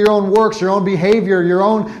looking to your own works, your own behavior, your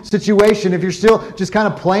own situation, if you're still just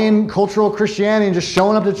kind of playing cultural Christianity and just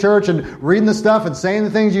showing up to church and reading the stuff and saying the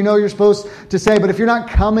things you know you're supposed to say, but if you're not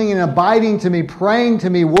coming and abiding to me, praying to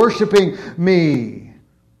me, worshiping me,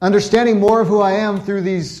 understanding more of who I am through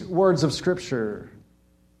these words of Scripture,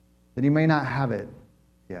 then you may not have it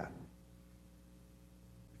yet.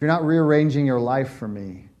 If you're not rearranging your life for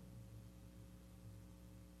me,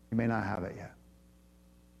 you may not have it yet.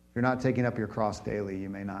 If you're not taking up your cross daily, you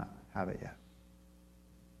may not have it yet.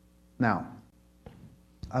 Now,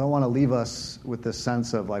 I don't want to leave us with this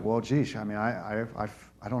sense of like, well, geez, I mean, I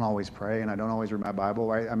don't always pray and I don't always read my Bible,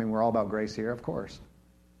 right? I mean, we're all about grace here, of course.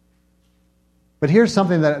 But here's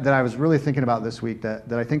something that I was really thinking about this week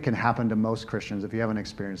that I think can happen to most Christians if you haven't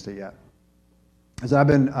experienced it yet. Is I've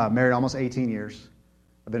been married almost 18 years.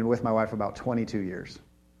 I've been with my wife about 22 years.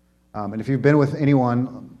 And if you've been with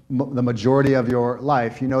anyone the majority of your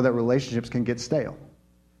life, you know that relationships can get stale.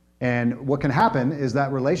 And what can happen is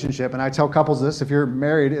that relationship, and I tell couples this, if you're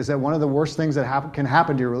married, is that one of the worst things that can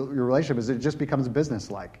happen to your relationship is it just becomes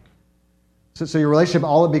business-like. So your relationship,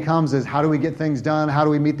 all it becomes is how do we get things done? How do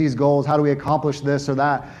we meet these goals? How do we accomplish this or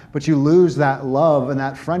that? But you lose that love and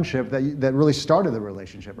that friendship that really started the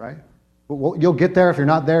relationship, right? Well, you'll get there. If you're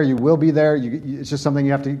not there, you will be there. It's just something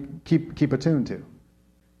you have to keep attuned to.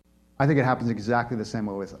 I think it happens exactly the same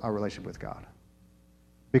way with our relationship with God.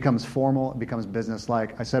 It becomes formal, it becomes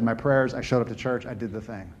business-like. I said my prayers, I showed up to church, I did the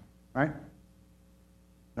thing. Right?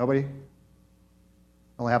 Nobody?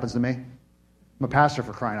 Only happens to me? I'm a pastor,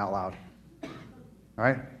 for crying out loud. All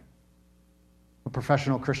right? A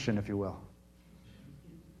professional Christian, if you will.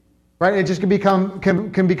 Right? It just can become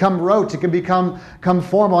rote. It can become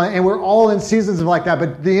formal. And we're all in seasons of like that.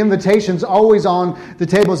 But the invitation's always on the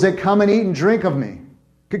table is that come and eat and drink of me.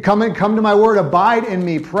 Come to my word, abide in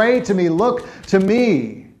me, pray to me, look to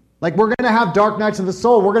me. Like we're going to have dark nights of the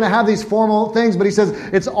soul. We're going to have these formal things, but he says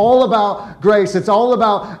it's all about grace. It's all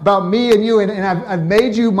about me and you, and I've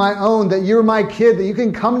made you my own, that you're my kid, that you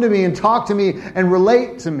can come to me and talk to me and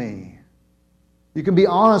relate to me. You can be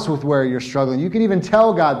honest with where you're struggling. You can even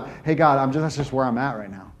tell God, hey God, that's just where I'm at right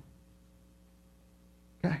now.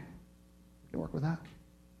 Okay, you can work with that.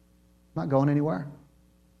 I'm not going anywhere.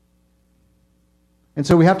 And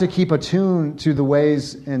so we have to keep attuned to the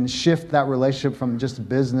ways and shift that relationship from just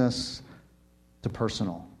business to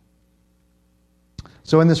personal.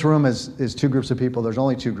 So in this room is two groups of people. There's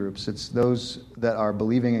only two groups. It's those that are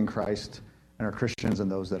believing in Christ and are Christians and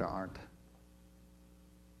those that aren't.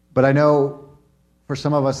 But I know for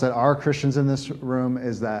some of us that are Christians in this room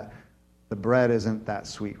is that the bread isn't that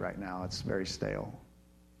sweet right now. It's very stale.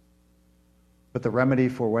 But the remedy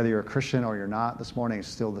for whether you're a Christian or you're not this morning is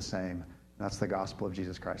still the same. That's the gospel of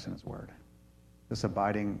Jesus Christ and his word. This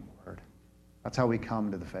abiding word. That's how we come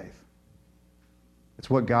to the faith. It's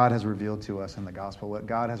what God has revealed to us in the gospel, what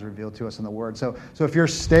God has revealed to us in the word. So if you're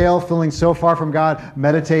stale, feeling so far from God,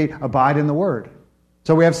 meditate, abide in the word.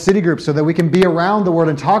 So we have city groups so that we can be around the word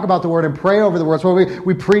and talk about the word and pray over the word. It's why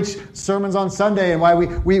we preach sermons on Sunday and why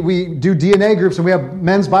we do DNA groups and we have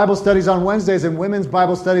men's Bible studies on Wednesdays and women's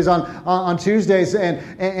Bible studies on Tuesdays. And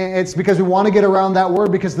it's because we want to get around that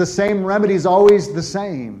word because the same remedy is always the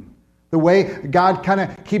same. The way God kind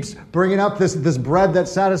of keeps bringing up this bread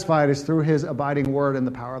that's satisfied is through his abiding word and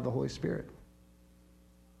the power of the Holy Spirit.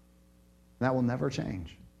 That will never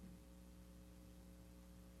change.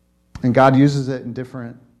 And God uses it in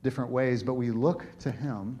different ways, but we look to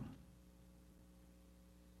him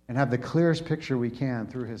and have the clearest picture we can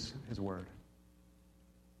through his word.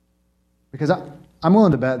 Because I'm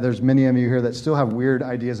willing to bet there's many of you here that still have weird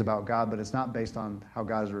ideas about God, but it's not based on how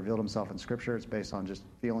God has revealed himself in Scripture. It's based on just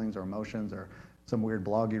feelings or emotions or some weird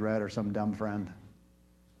blog you read or some dumb friend.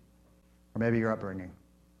 Or maybe your upbringing.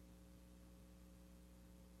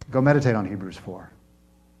 Go meditate on Hebrews 4.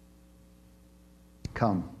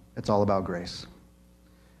 Come. It's all about grace.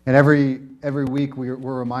 And every week we're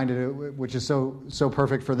reminded, which is so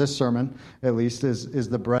perfect for this sermon, at least, is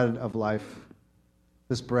the bread of life.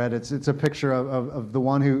 This bread, it's a picture of the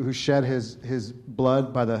one who shed his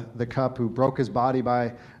blood by the cup, who broke his body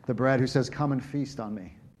by the bread, who says, come and feast on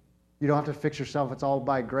me. You don't have to fix yourself. It's all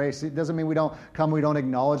by grace. It doesn't mean we don't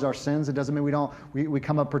acknowledge our sins. It doesn't mean we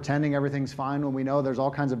come up pretending everything's fine when we know there's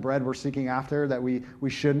all kinds of bread we're seeking after that we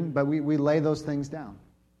shouldn't, but we lay those things down.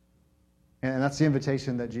 And that's the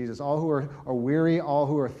invitation that Jesus, all who are weary, all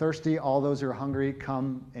who are thirsty, all those who are hungry,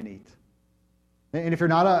 come and eat. And if you're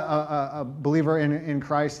not a believer in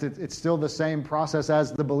Christ, it's still the same process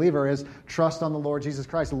as the believer is. Trust on the Lord Jesus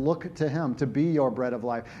Christ. Look to him to be your bread of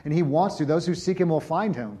life. And he wants to. Those who seek him will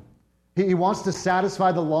find him. He wants to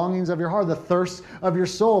satisfy the longings of your heart, the thirst of your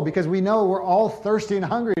soul, because we know we're all thirsty and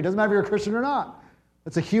hungry. It doesn't matter if you're a Christian or not.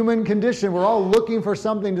 It's a human condition. We're all looking for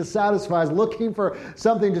something to satisfy us, looking for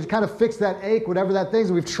something to kind of fix that ache, whatever that thing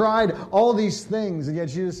is. We've tried all these things, and yet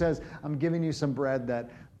Jesus says, I'm giving you some bread that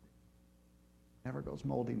never goes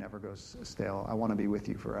moldy, never goes stale. I want to be with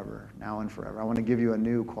you forever, now and forever. I want to give you a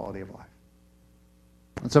new quality of life.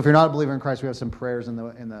 And so if you're not a believer in Christ, we have some prayers in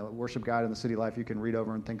the worship guide in the City Life you can read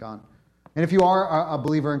over and think on. And if you are a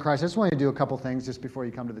believer in Christ, I just want you to do a couple things just before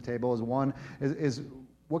you come to the table. One is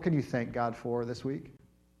what can you thank God for this week?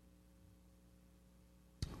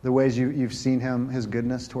 The ways you've seen him, his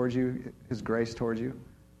goodness towards you, his grace towards you.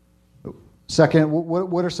 Second,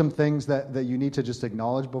 what are some things that you need to just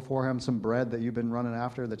acknowledge before him? Some bread that you've been running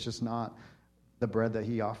after that's just not the bread that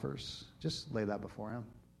he offers. Just lay that before him.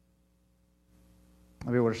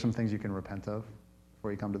 Maybe what are some things you can repent of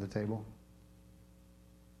before you come to the table?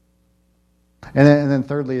 And then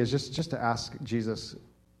thirdly is just to ask Jesus,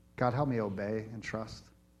 God, help me obey and trust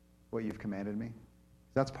what you've commanded me.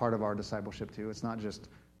 That's part of our discipleship too. It's not just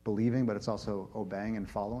believing, but it's also obeying and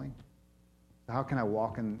following. How can I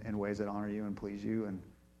walk in ways that honor you and please you, and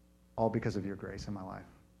all because of your grace in my life?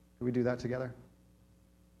 Can we do that together?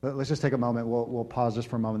 Let's just take a moment. We'll pause just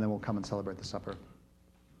for a moment, then we'll come and celebrate the supper.